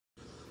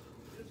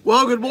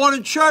Well, good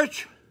morning,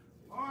 church.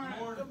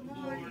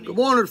 Good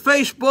morning,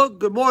 Facebook.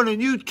 Good morning,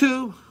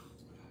 YouTube.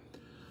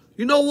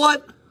 You know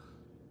what?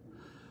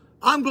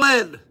 I'm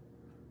glad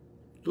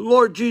the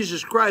Lord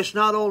Jesus Christ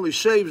not only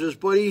saves us,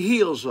 but he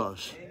heals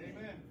us.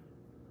 Amen.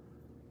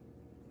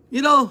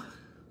 You know,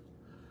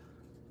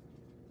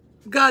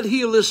 God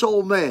healed this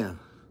old man.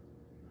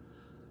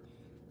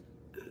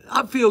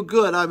 I feel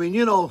good. I mean,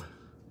 you don't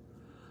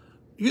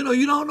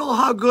know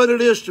how good it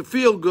is to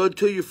feel good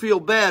till you feel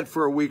bad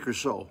for a week or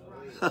so.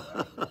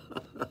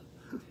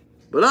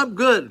 But I'm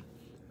good.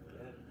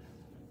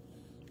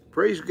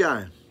 Praise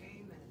God.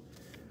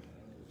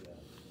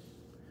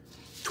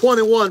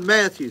 21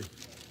 Matthew.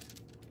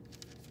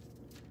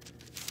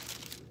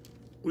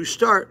 We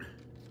start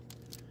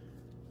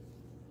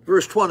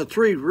verse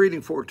 23,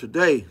 reading for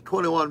today.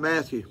 21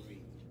 Matthew.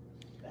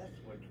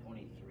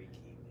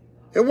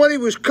 And when he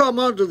was come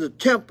unto the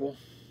temple,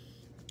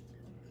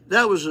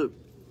 that was a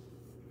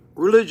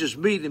religious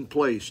meeting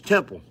place,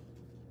 temple.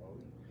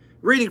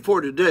 Reading for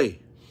today.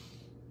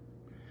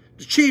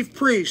 The chief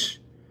priests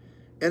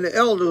and the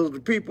elders of the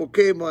people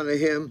came unto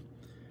him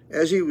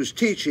as he was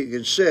teaching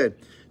and said,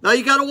 now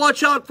you got to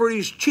watch out for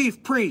these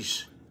chief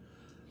priests.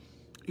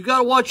 You got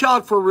to watch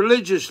out for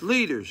religious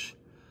leaders,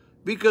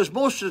 because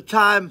most of the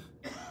time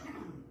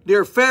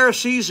they're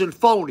Pharisees and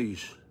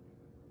phonies,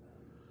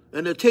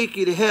 and they'll take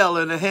you to hell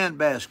in a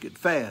handbasket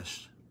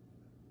fast.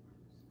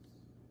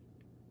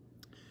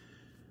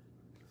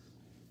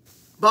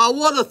 By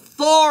what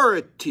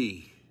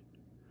authority?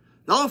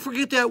 Now don't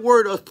forget that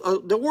word.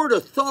 The word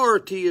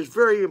authority is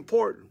very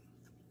important.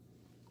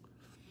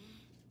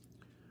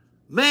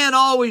 Man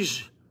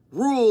always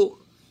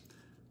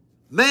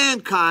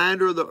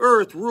mankind or the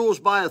earth rules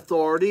by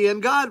authority,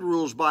 and God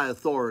rules by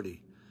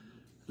authority.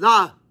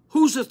 Now,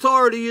 whose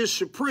authority is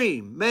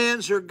supreme?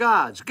 Man's or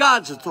God's?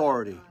 God's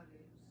authority.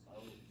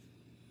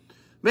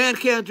 Man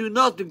can't do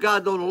nothing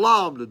God don't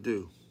allow him to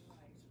do.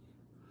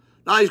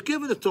 Now, he's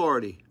given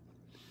authority.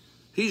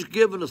 He's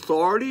given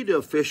authority to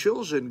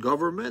officials and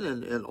government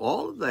and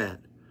all of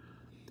that.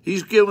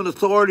 He's given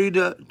authority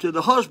to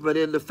the husband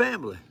and the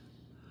family.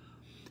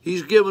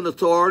 He's given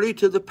authority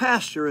to the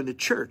pastor in the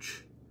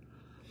church.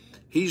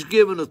 He's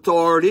given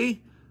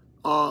authority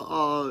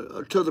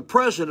to the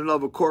president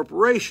of a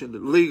corporation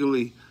that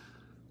legally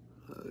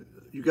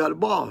you got a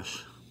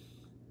boss.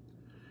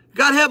 You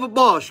got to have a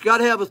boss. You got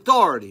to have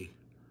authority.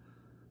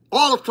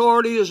 All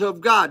authority is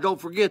of God.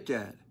 Don't forget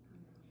that.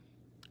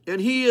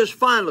 And he is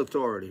final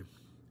authority.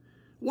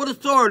 What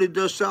authority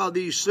dost thou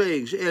these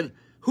things? And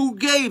who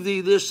gave thee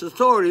this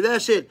authority?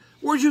 That's it.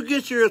 Where'd you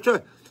get your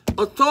authority?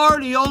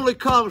 Authority only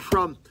comes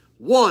from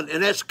one,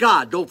 and that's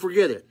God. Don't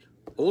forget it.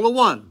 Only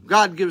one.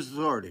 God gives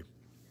authority.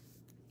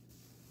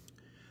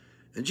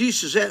 And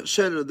Jesus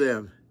said to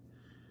them,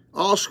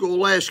 also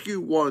will ask you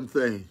one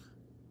thing.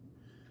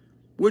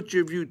 Which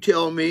of you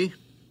tell me?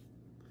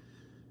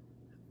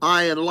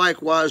 I and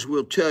likewise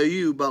will tell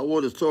you by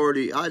what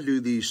authority I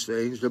do these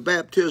things. The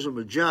baptism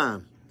of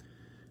John,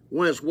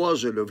 whence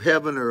was it, of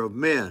heaven or of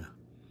men?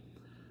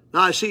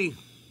 Now I see,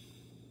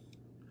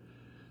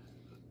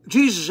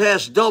 Jesus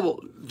asked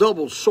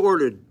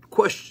double-sorted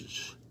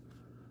questions.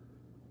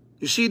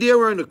 You see, they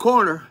were in the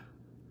corner,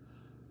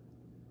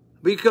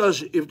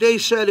 because if they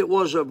said it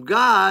was of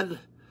God,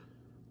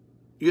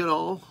 they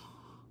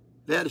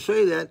had to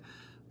say that.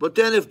 But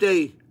then if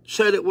they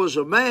said it was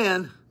a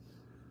man,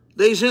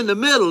 they's in the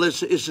middle.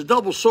 It's a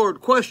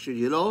double-sword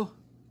question,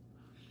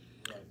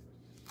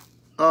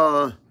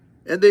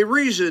 And they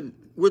reasoned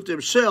with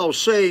themselves,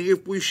 saying,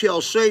 if we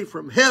shall say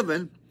from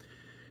heaven,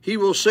 he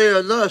will say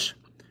unto us,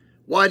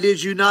 why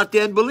did you not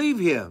then believe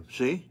him?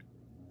 See?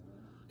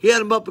 He had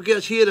them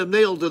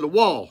nailed to the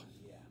wall.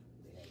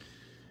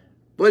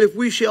 But if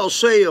we shall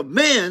say of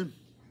men,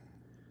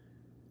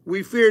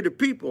 we fear the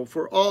people,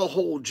 for all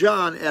hold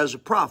John as a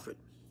prophet.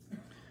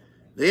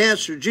 They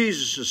answered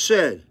Jesus and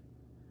said,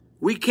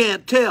 we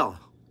can't tell.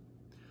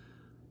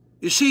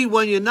 You see,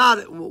 when you're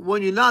not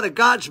a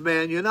God's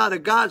man, you're not a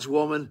God's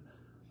woman,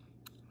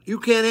 you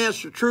can't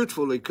answer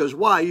truthfully, because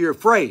why? You're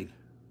afraid.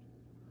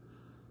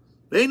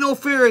 There ain't no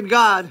fear in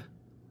God,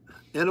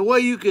 and the way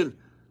you can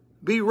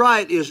be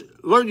right is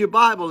learn your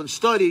Bible and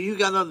study. You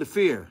got nothing to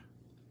fear.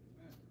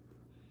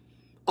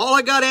 All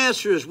I got to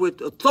answer is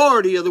with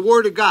authority of the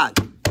Word of God.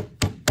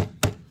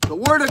 The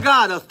Word of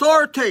God,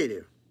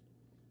 authoritative.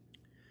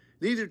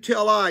 Neither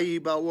tell I ye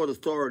by what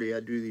authority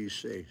I do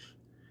these things.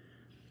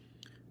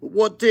 But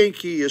what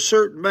think ye? A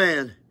certain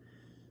man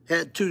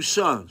had 2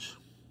 sons.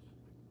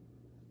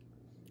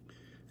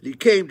 And he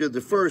came to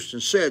the first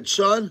and said,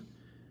 son,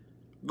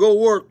 go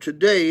work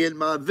today in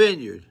my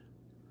vineyard.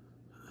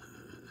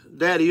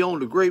 Daddy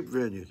owned a grape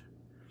vineyard.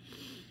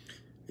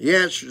 He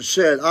answered and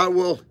said, I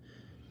will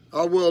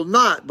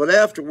not. But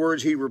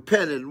afterwards he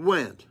repented and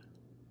went.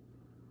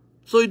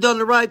 So he done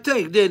the right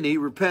thing, didn't he? He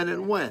repented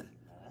and went.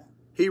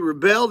 He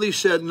rebelled. He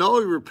said no.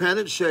 He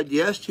repented, said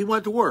yes. He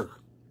went to work.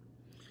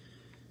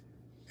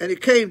 And he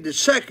came to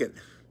second,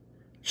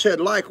 said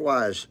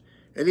likewise.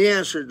 And he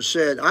answered and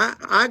said,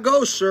 I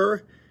go,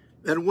 sir,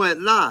 and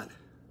went not.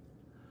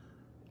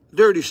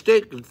 dirty,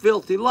 stinking,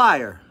 filthy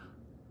liar.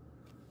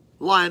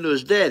 Lying to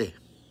his daddy.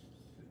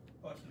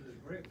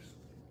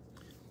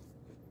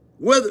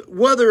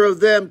 Whether of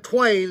them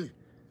twain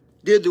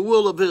did the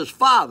will of his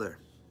father?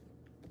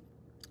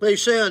 They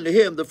say unto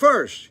him, the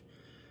first.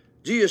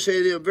 Jesus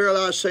said to him, verily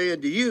I say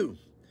unto you,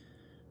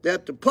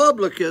 that the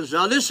publicans,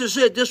 now this is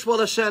it, this is what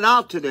I sent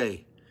out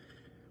today.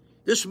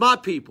 This is my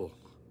people.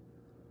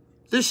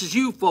 This is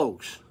you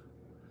folks.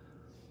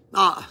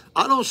 Now,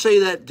 I don't say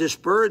that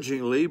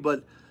disparagingly,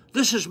 but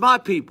this is my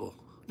people.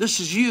 This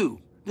is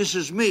you. This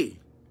is me.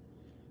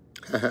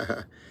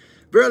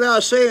 Verily I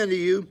say unto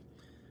you,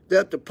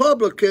 that the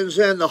publicans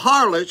and the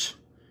harlots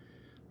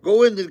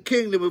go into the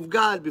kingdom of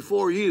God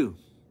before you.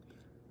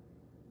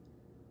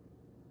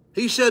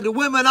 He said the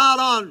women out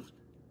on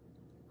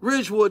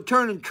Ridgewood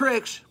turning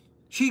tricks,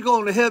 she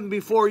going to heaven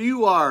before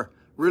you are,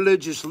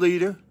 religious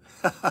leader.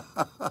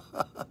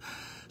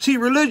 See,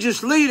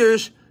 religious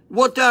leaders,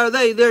 what are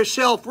they? They're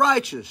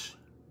self-righteous.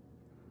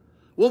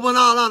 Woman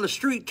out on the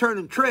street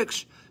turning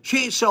tricks,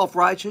 she ain't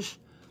self-righteous.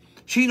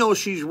 She knows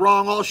she's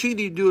wrong. All she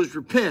need to do is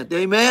repent.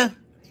 Amen?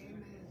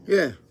 Amen.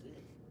 Yeah.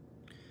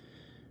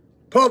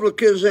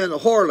 Publicans and the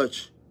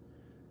harlots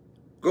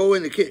go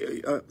in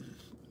the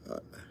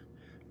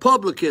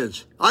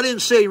publicans. I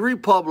didn't say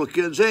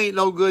Republicans. They ain't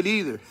no good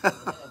either.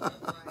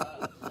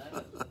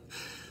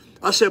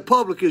 I said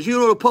publicans. You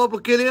know what a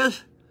publican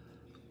is?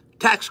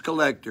 Tax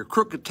collector,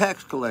 crooked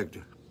tax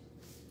collector.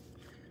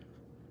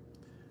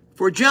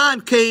 For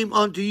John came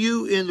unto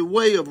you in the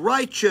way of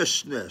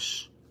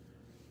righteousness,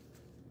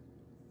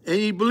 and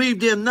ye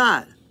believed him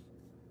not.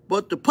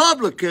 But the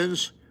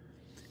publicans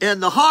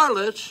and the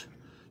harlots,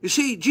 you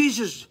see,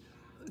 Jesus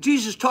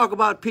talk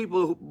about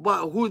people,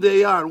 about who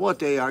they are and what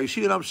they are. You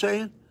see what I'm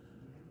saying?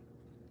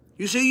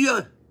 You see,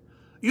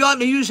 you ought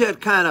to use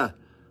that kind of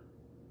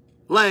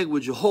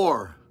language of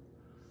horror.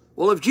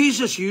 Well, if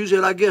Jesus used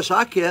it, I guess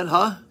I can,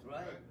 huh?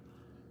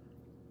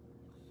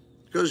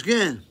 Because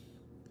again,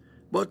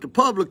 but the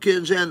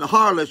publicans and the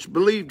harlots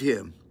believed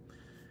him.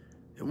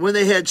 And when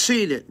they had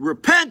seen it,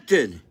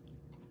 repented,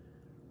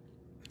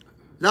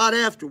 not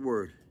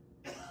afterward,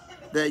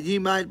 that ye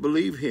might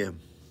believe him.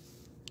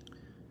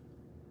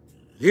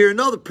 Here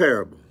another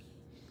parable.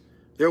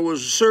 There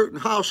was a certain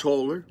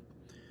householder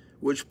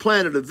which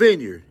planted a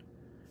vineyard,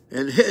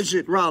 and hedged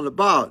it round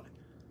about,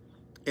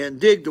 and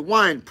digged a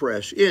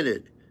winepress in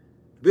it,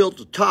 built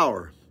a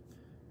tower,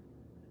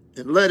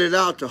 and let it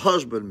out to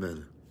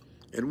husbandmen,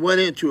 and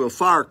went into a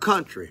far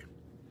country.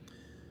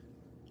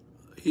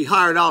 He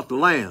hired out the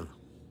land.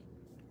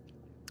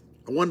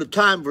 And when the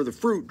time for the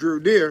fruit drew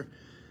near,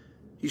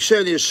 he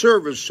sent his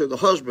servants to the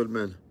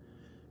husbandman.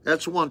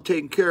 That's the one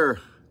taking care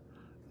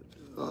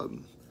of,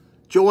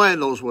 Joanne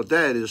knows what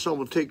that is,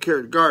 someone take care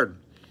of the garden.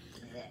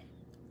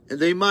 And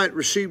they might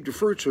receive the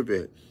fruits of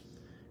it.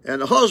 And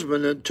the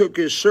husbandman took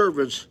his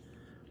servants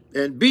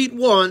and beat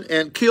one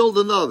and killed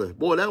another.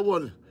 Boy, that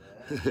wasn't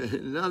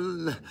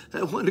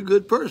a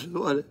good person,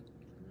 was it?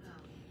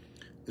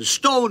 And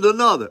stoned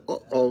another.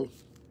 Uh-oh.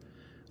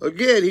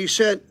 Again, he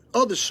sent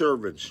other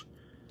servants,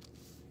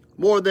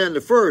 more than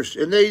the first,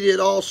 and they did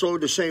also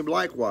the same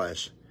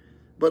likewise.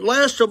 But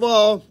last of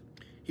all,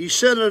 he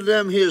sent unto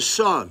them his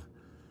son.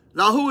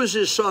 Now, who is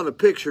his son a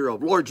picture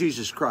of? Lord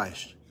Jesus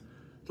Christ.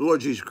 The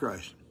Lord Jesus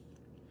Christ.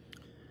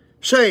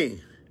 Saying,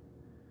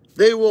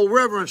 they will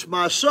reverence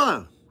my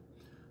son.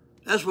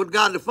 That's what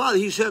God the Father,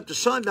 he sent the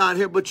son down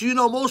here. But you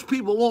know, most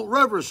people won't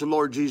reverence the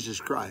Lord Jesus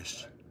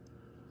Christ.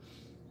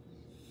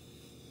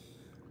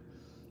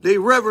 They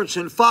reverence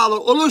and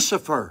follow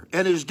Lucifer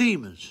and his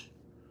demons.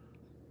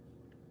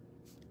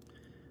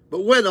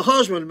 But when the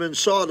husbandmen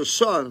saw the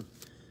son,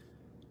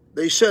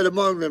 they said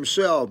among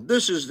themselves,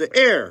 this is the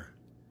heir.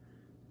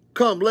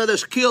 Come, let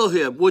us kill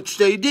him. Which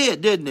they did,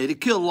 didn't they? They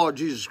killed the Lord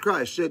Jesus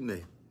Christ, didn't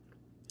they?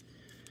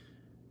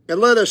 And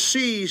let us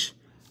seize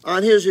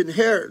on his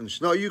inheritance.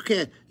 No, you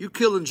can't. You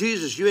killing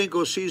Jesus, you ain't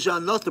going to seize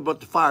on nothing but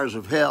the fires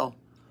of hell.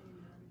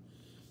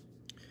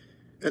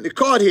 And they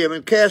caught him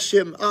and cast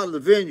him out of the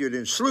vineyard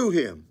and slew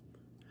him.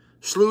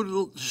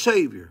 Slew the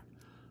Savior.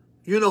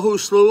 You know who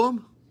slew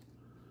him?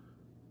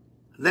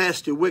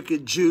 Nasty,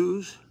 wicked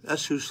Jews.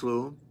 That's who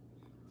slew him.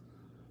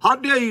 How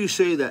dare you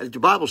say that? The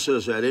Bible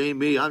says that. It ain't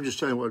me. I'm just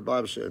telling you what the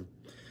Bible said.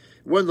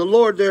 When the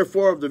Lord,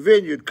 therefore, of the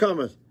vineyard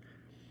cometh,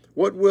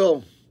 what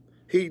will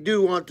he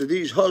do unto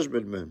these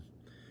husbandmen?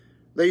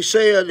 They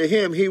say unto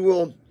him, he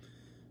will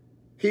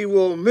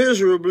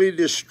miserably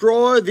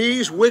destroy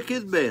these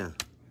wicked men.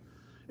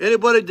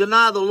 Anybody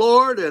deny the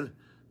Lord? And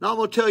now I'm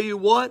going to tell you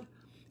what.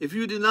 If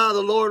you deny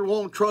the Lord and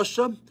won't trust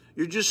him,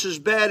 you're just as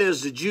bad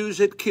as the Jews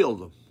that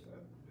killed him.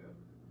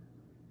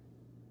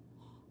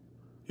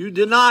 You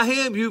deny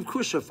him, you've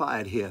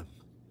crucified him.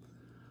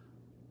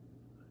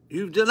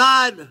 You've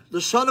denied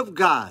the Son of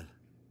God,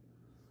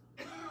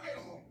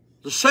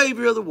 the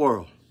Savior of the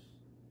world.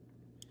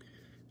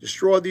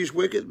 Destroy these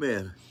wicked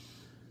men,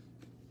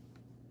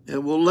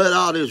 and will let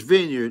out his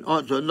vineyard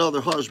unto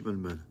another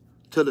husbandman,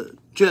 to the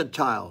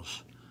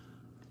Gentiles.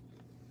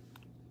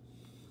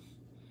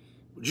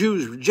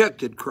 Jews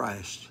rejected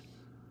Christ.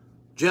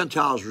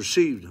 Gentiles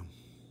received him.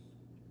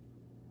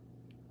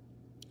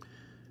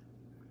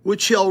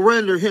 Which shall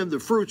render him the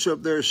fruits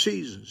of their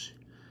seasons.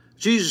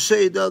 Jesus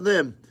said unto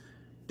them,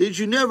 did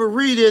you never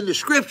read in the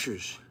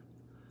scriptures?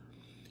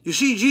 You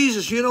see,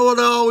 Jesus, you know what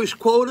I always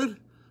quoted?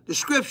 The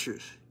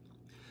scriptures.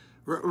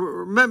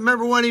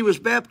 Remember when he was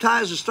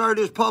baptized and started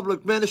his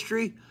public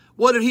ministry?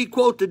 What did he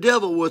quote the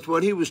devil with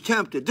when he was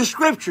tempted? The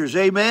scriptures,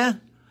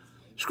 amen?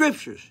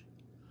 Scriptures.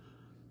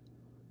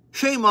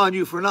 Shame on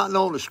you for not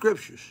knowing the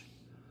scriptures.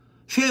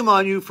 Shame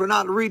on you for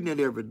not reading it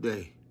every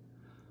day.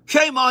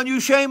 Shame on you,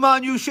 shame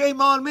on you,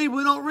 shame on me.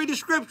 We don't read the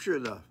scripture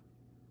enough.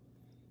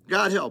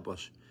 God help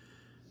us.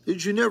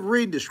 Did you never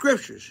read the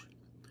scriptures?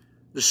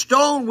 The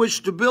stone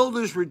which the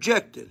builders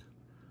rejected.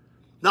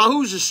 Now,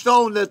 who's the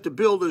stone that the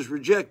builders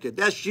rejected?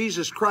 That's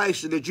Jesus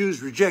Christ, and the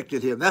Jews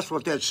rejected him. That's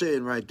what that's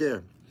saying right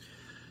there.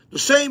 The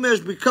same has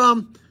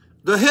become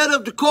the head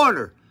of the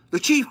corner, the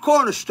chief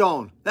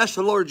cornerstone. That's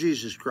the Lord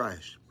Jesus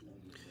Christ.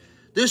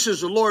 This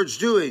is the Lord's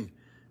doing,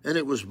 and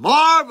it was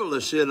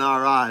marvelous in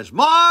our eyes.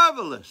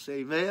 Marvelous,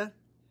 amen.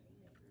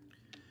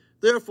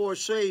 Therefore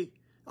say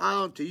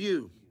I unto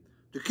you,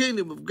 the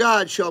kingdom of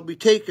God shall be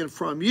taken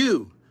from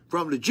you,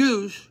 from the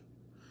Jews,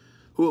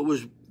 who it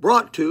was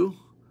brought to.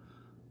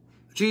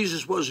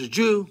 Jesus was a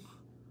Jew.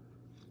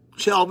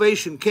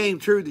 Salvation came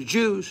through the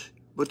Jews,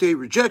 but they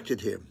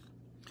rejected him.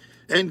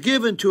 And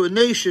given to a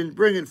nation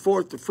bringing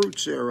forth the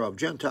fruits thereof,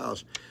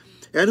 Gentiles.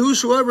 And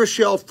whosoever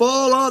shall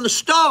fall on the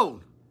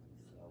stone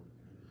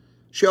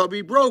shall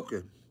be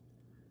broken.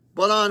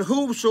 But on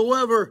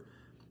whomsoever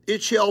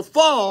it shall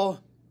fall,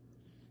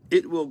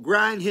 it will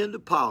grind him to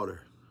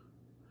powder.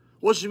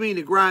 What's it mean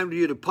to grind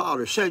you to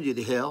powder? Send you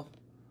to hell.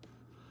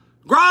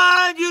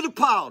 Grind you to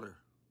powder.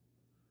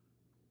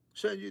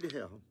 Send you to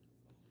hell.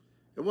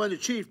 And when the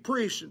chief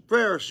priests and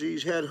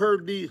Pharisees had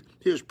heard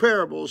his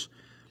parables,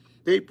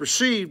 they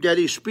perceived that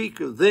he speak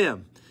of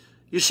them.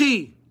 You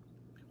see,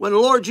 when the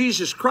Lord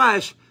Jesus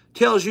Christ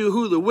tells you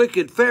who the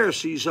wicked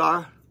Pharisees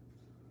are,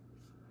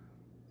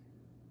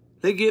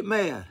 they get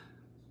mad.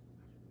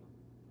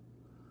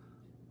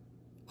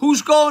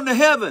 Who's going to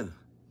heaven?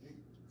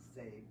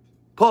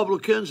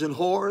 Publicans and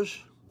whores.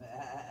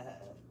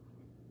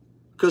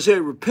 Because they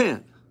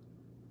repent.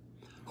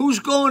 Who's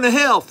going to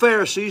hell?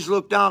 Pharisees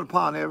look down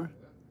upon every.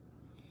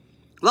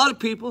 A lot of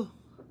people.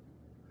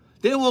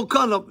 They won't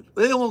come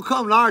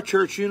to our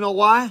church. You know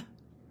why?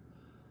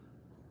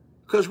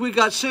 Because we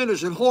got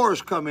sinners and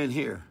whores come in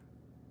here.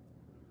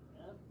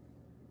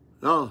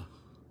 No,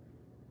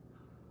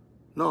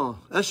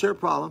 that's their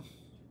problem.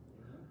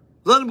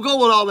 Let them go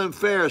with all them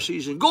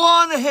Pharisees and go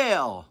on to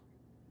hell.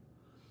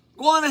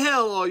 Go on to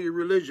hell, all you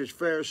religious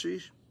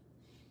Pharisees.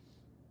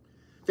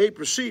 They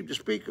perceived to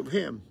speak of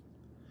him.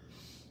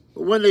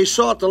 But when they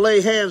sought to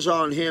lay hands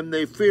on him,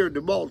 they feared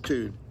the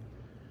multitude,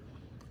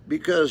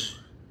 because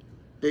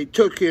they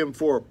took him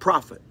for a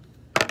prophet.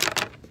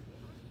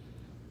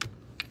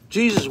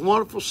 Jesus,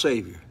 wonderful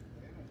Savior.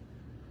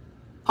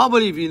 How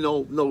many of you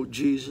know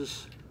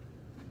Jesus?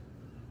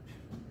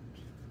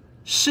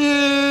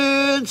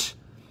 Since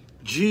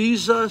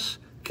Jesus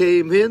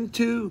came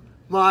into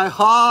my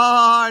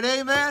heart,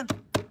 amen.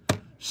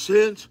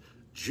 Since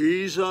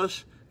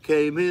Jesus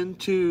came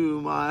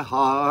into my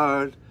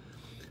heart,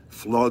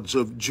 floods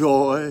of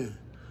joy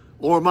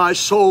o'er my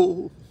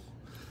soul,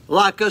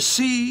 like a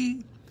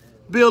sea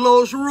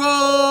billows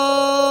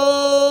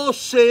roll.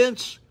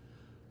 Since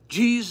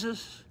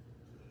Jesus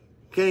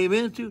came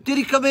into, did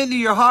he come into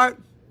your heart?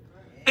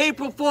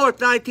 April 4th,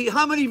 19.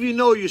 How many of you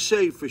know you're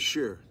saved for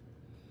sure?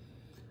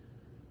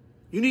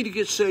 You need to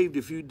get saved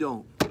if you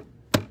don't.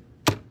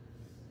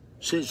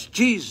 Since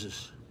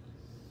Jesus.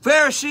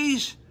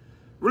 Pharisees,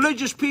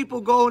 religious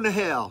people going to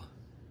hell.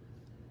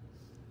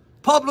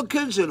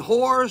 Publicans and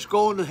whores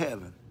going to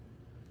heaven.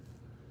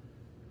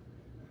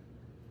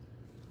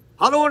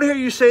 I don't want to hear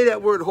you say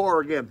that word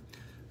whore again.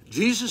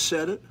 Jesus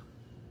said it.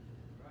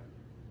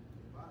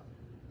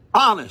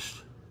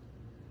 Honest.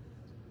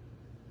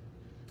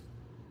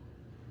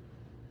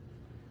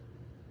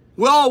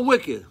 We're all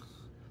wicked.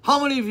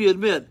 How many of you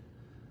admit,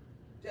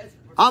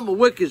 I'm a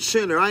wicked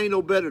sinner, I ain't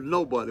no better than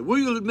nobody? Will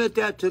you admit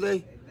that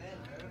today?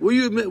 Will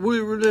you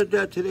admit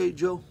that today,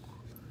 Joe?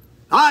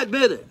 I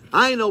admit it.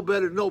 I ain't no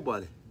better than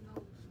nobody.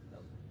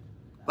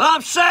 But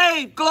I'm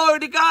saved. Glory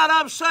to God,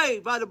 I'm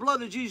saved by the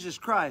blood of Jesus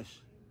Christ.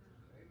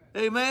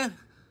 Amen?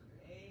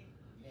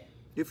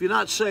 If you're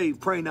not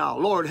saved, pray now.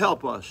 Lord,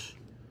 help us.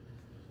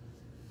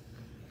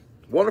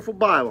 Wonderful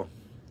Bible.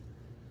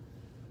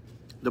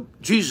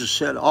 Jesus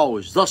said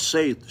always, thus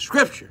saith the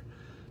Scripture.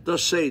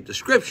 Thus saith the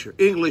Scripture.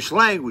 English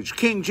language,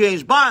 King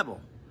James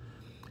Bible.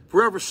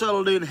 Forever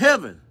settled in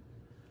heaven.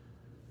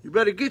 You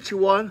better get you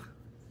one.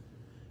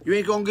 You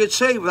ain't going to get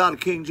saved without a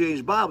King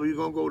James Bible. You're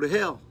going to go to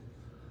hell.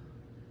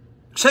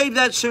 Save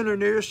that sinner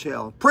nearest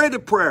hell. Pray the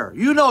prayer.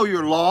 You know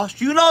you're lost.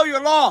 You know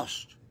you're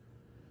lost.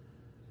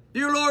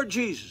 Dear Lord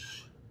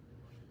Jesus,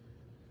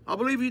 I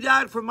believe you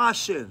died for my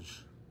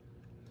sins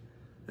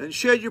and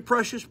shed your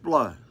precious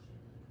blood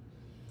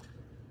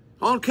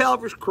on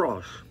Calvary's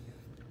cross.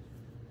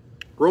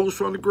 Rose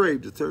from the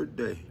grave the third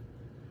day.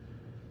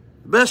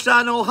 Best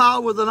I know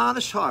how, with an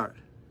honest heart,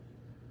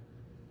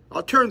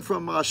 I'll turn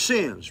from my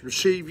sins,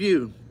 receive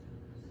you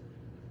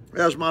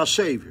as my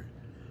Savior.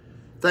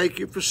 Thank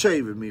you for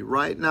saving me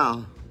right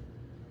now.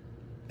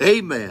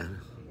 Amen.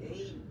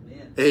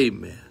 Amen.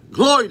 Amen.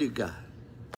 Glory to God.